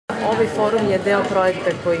Ovaj forum je deo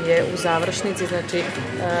projekta koji je u završnici, znači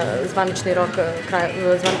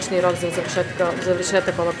zvanični rok za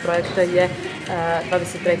završetak ovog projekta je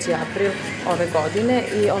 23. april ove godine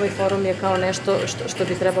i ovaj forum je kao nešto što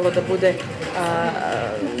bi trebalo da bude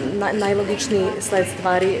najlogičniji sled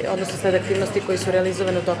stvari, odnosno sled aktivnosti koji su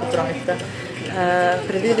realizovane u toku projekta.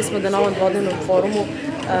 Predvideli smo da na ovom dvodnevnom forumu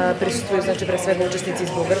prisustvuju, znači, pre svega učesnici iz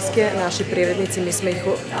Bugarske, naši privrednici, mi smo ih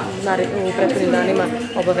u prethodnim danima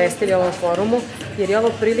obavestili o ovom forumu, jer je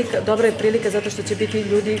ovo dobra je prilika zato što će biti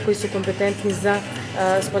ljudi koji su kompetentni za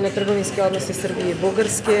spoljnotrgovinske odnose Srbije i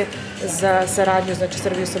Bugarske, za saradnju, znači,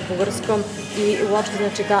 Srbiju sa Bugarskom i uopšte,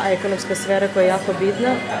 znači, ta ekonomska sfera koja je jako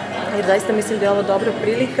bitna, jer zaista mislim da je ovo dobra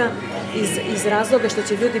prilika iz razloga što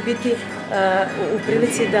će ljudi biti u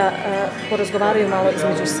prilici da porazgovaraju malo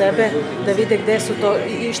između sebe, da vide gde su to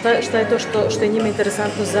i šta je to što je njima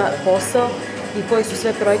interesantno za posao i koji su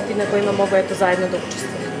sve projekti na kojima mogu zajedno da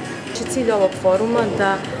učestvuju. Cilj ovog foruma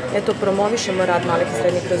da promovišemo rad malih i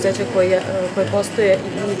srednjih preduzeća koje postoje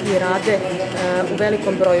i rade u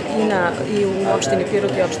velikom broju i u opštini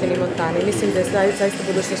Pirot i opštini Montani. Mislim da je zaista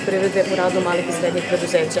budućnost privrede u radu malih i srednjih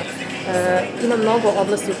preduzeća. Ima mnogo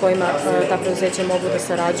oblasti u kojima ta preduzeća mogu da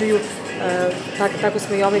sarađuju, tako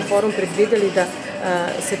smo i ovaj forum predvideli da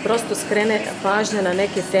se prosto skrene pažnja na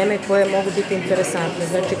neke teme koje mogu biti interesantne.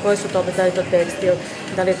 Znači, koje su to, da li je to tekstil,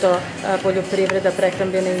 da li je to poljoprivreda,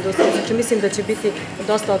 prehrambena industrija. Znači, mislim da će biti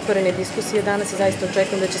dosta otvorene diskusije danas i zaista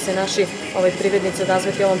očekujem da će se naši privrednici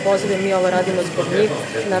odazvati ovom pozivu. Mi ovo radimo zbog njih,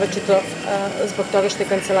 naročito zbog toga što je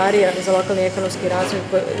Kancelarija za lokalni i ekonomski razvoj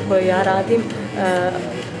koju ja radim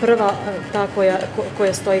prva ta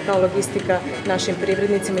koja stoji kao logistika našim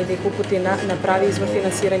privrednicima i da ih uputi na pravi izvor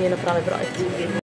finansiranja i na prave projekte.